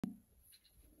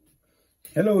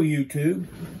Hello YouTube,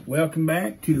 welcome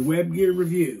back to the Web Gear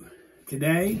Review.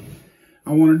 Today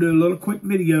I want to do a little quick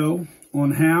video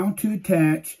on how to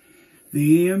attach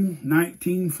the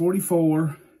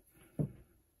M1944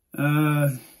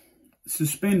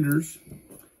 suspenders,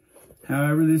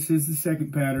 however this is the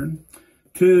second pattern,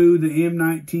 to the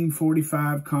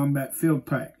M1945 Combat Field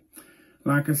Pack.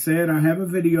 Like I said, I have a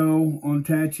video on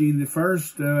attaching the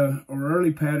first or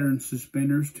early pattern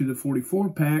suspenders to the 44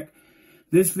 pack.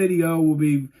 This video will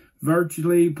be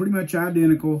virtually pretty much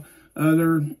identical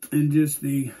other than just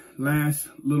the last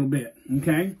little bit,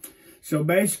 okay? So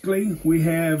basically, we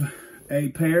have a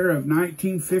pair of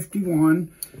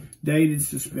 1951 dated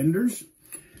suspenders,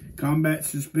 combat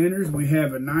suspenders. We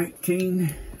have a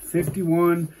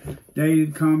 1951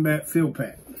 dated combat field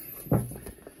pack.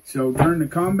 So turn the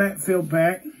combat field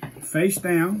pack face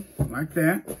down like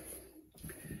that.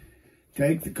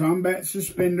 Take the combat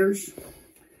suspenders.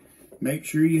 Make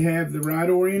sure you have the right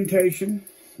orientation,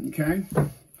 okay?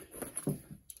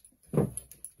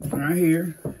 Right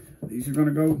here. These are going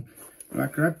to go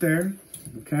like right there,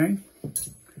 okay?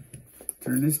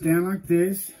 Turn this down like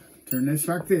this. Turn this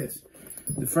like this.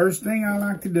 The first thing I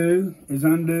like to do is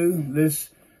undo this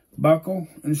buckle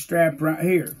and strap right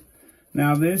here.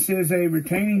 Now this is a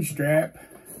retaining strap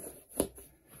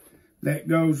that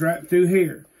goes right through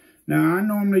here. Now I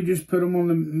normally just put them on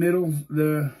the middle,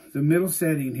 the middle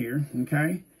setting here,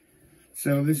 okay?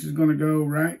 So this is going to go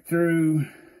right through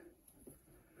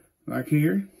like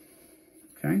here,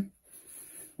 okay?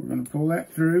 We're going to pull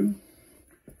that through,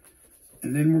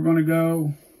 and then we're going to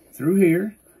go through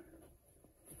here.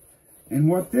 And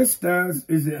what this does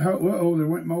is it, uh-oh, there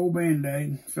went my old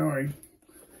Band-Aid, sorry.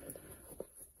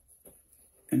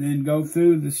 And then go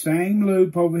through the same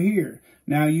loop over here.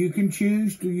 Now, you can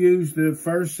choose to use the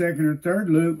first, second, or third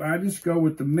loop. I just go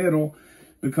with the middle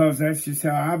because that's just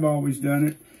how I've always done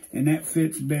it, and that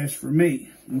fits best for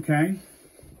me, okay?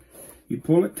 You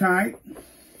pull it tight,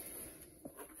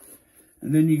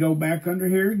 and then you go back under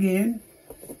here again.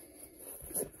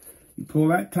 You pull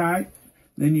that tight,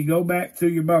 then you go back through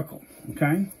your buckle,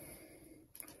 okay?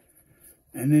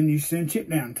 And then you cinch it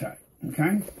down tight,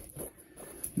 okay?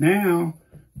 Now,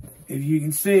 if you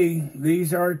can see,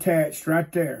 these are attached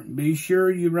right there. Be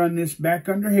sure you run this back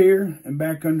under here and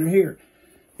back under here.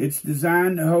 It's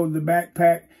designed to hold the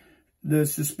backpack, the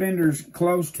suspenders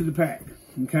close to the pack,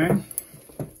 okay?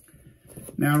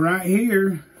 Now right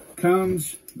here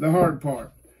comes the hard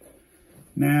part.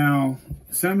 Now,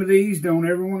 some of these don't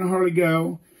ever want to hardly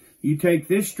go. You take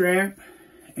this strap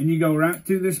and you go right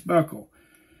through this buckle.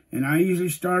 And I usually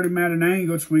start them at an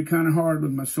angle. It's going to be kind of hard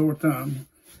with my sore thumb.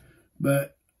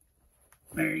 But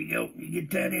there you go. You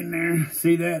get that in there.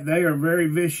 See that? They are very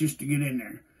vicious to get in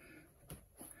there.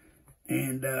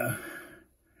 And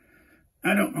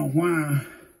I don't know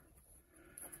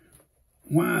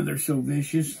why they're so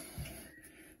vicious.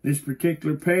 This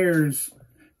particular pair is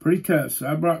pretty tough. So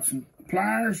I brought some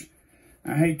pliers.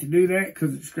 I hate to do that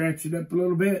because it scratches it up a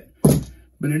little bit.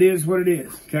 But it is what it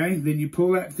is, okay? Then you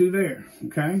pull that through there,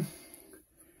 okay?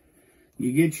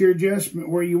 You get your adjustment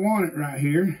where you want it right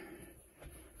here.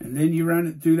 And then you run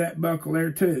it through that buckle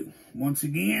there too. Once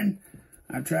again,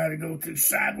 I try to go through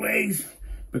sideways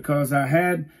because I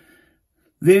had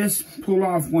this pull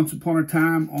off once upon a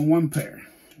time on one pair.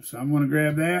 So I'm going to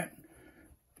grab that,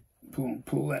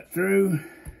 pull that through.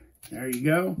 There you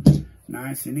go.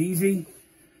 Nice and easy.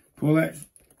 Pull that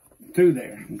through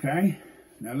there, okay?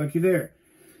 Now looky there.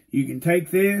 You can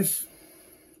take this,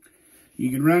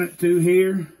 you can run it through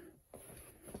here,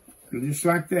 just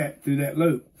like that, through that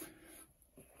loop.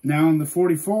 Now on the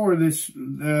 44,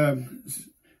 the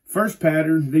first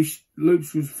pattern, these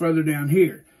loops was further down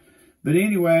here. But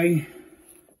anyway,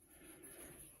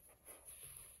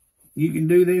 you can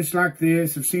do this like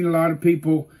this. I've seen a lot of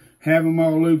people have them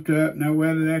all looped up. Now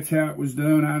whether that's how it was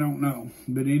done, I don't know.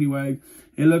 But anyway,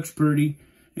 it looks pretty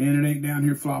and it ain't down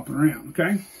here flopping around,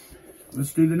 okay?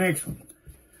 Let's do the next one.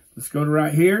 Let's go to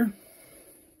right here.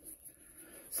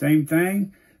 Same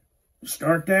thing.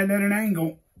 Start that at an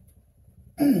angle.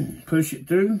 Push it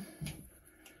through.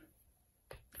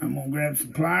 I'm going to grab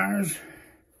some pliers.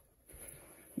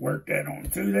 Work that on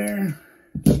through there.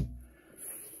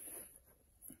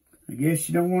 I guess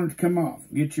you don't want it to come off.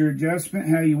 Get your adjustment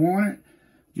how you want it.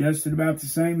 Adjust it about the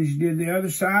same as you did the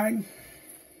other side.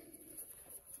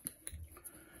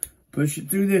 Push it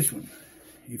through this one,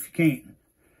 if you can.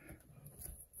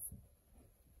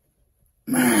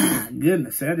 My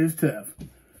goodness, that is tough.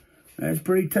 That's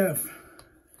pretty tough.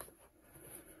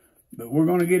 But we're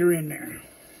going to get her in there.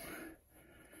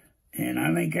 And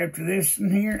I think after this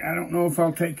in here, I don't know if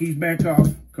I'll take these back off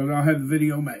because I'll have the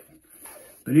video made.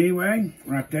 But anyway,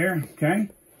 right there, okay?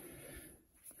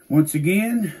 Once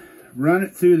again, run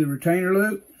it through the retainer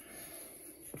loop.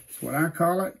 That's what I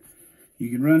call it. You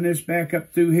can run this back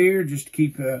up through here just to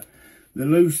keep the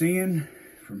loose end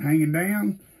from hanging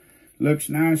down. Looks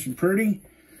nice and pretty.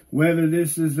 Whether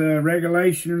this is a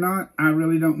regulation or not, I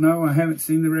really don't know. I haven't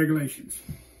seen the regulations.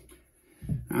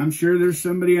 I'm sure there's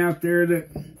somebody out there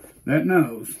that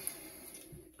knows.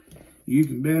 You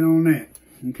can bet on that,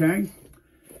 okay?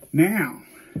 Now,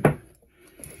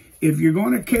 if you're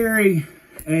going to carry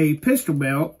a pistol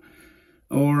belt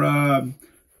or a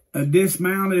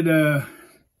dismounted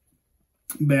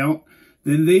belt,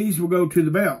 then these will go to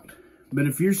the belt. But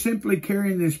if you're simply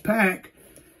carrying this pack,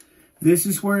 this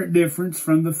is where it differs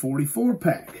from the 44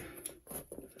 pack.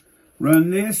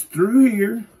 Run this through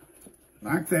here,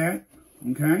 like that,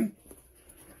 okay?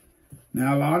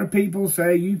 Now, a lot of people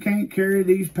say you can't carry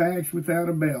these packs without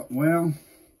a belt. Well,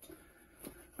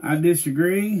 I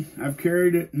disagree. I've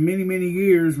carried it many, many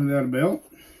years without a belt.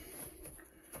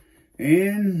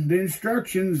 And the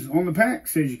instructions on the pack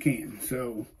says you can.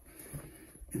 So,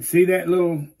 and see that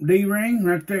little D-ring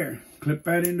right there? Clip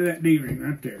that into that D-ring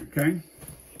right there, okay?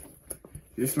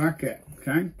 Just like that,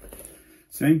 okay?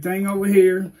 Same thing over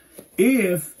here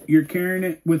if you're carrying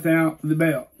it without the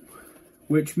belt,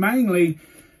 which mainly,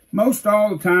 most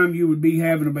all the time, you would be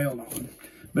having a belt on.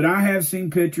 But I have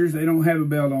seen pictures, they don't have a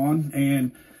belt on.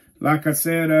 And like I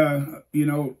said, you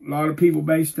know, a lot of people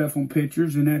base stuff on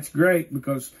pictures, and that's great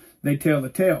because they tell the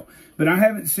tale. But I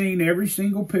haven't seen every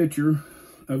single picture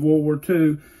of World War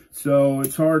II, so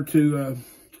it's hard to,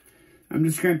 I'm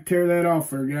just going to tear that off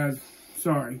there, guys.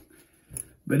 Sorry.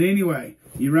 But anyway,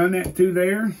 you run that through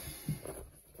there,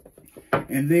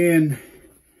 and then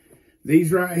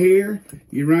these right here,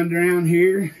 you run down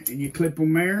here, and you clip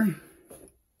them there.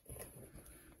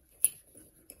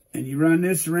 And you run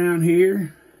this around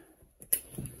here,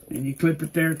 and you clip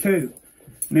it there too.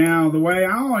 Now, the way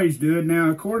I always do it, now,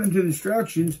 according to the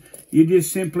instructions, you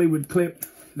just simply would clip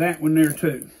that one there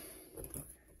too.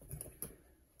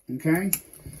 Okay?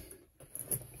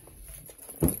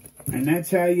 And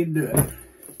that's how you do it.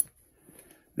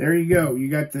 There you go. You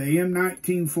got the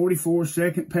M1944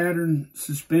 second pattern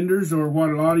suspenders, or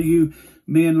what a lot of you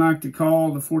men like to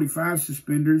call the 45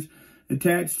 suspenders,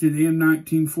 attached to the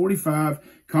M1945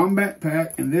 combat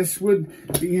pack. And this would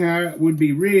be how it would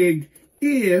be rigged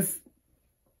if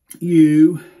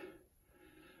you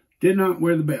did not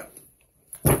wear the belt.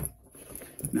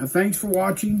 Now, thanks for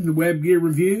watching the Web Gear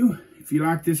review. If you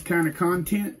like this kind of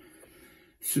content,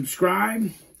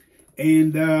 subscribe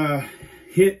and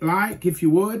hit like if you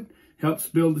would. Helps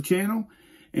build the channel.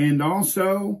 And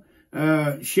also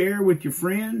share with your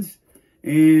friends,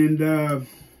 and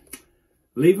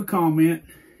leave a comment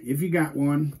if you got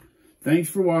one. Thanks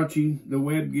for watching the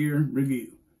Web Gear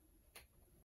review.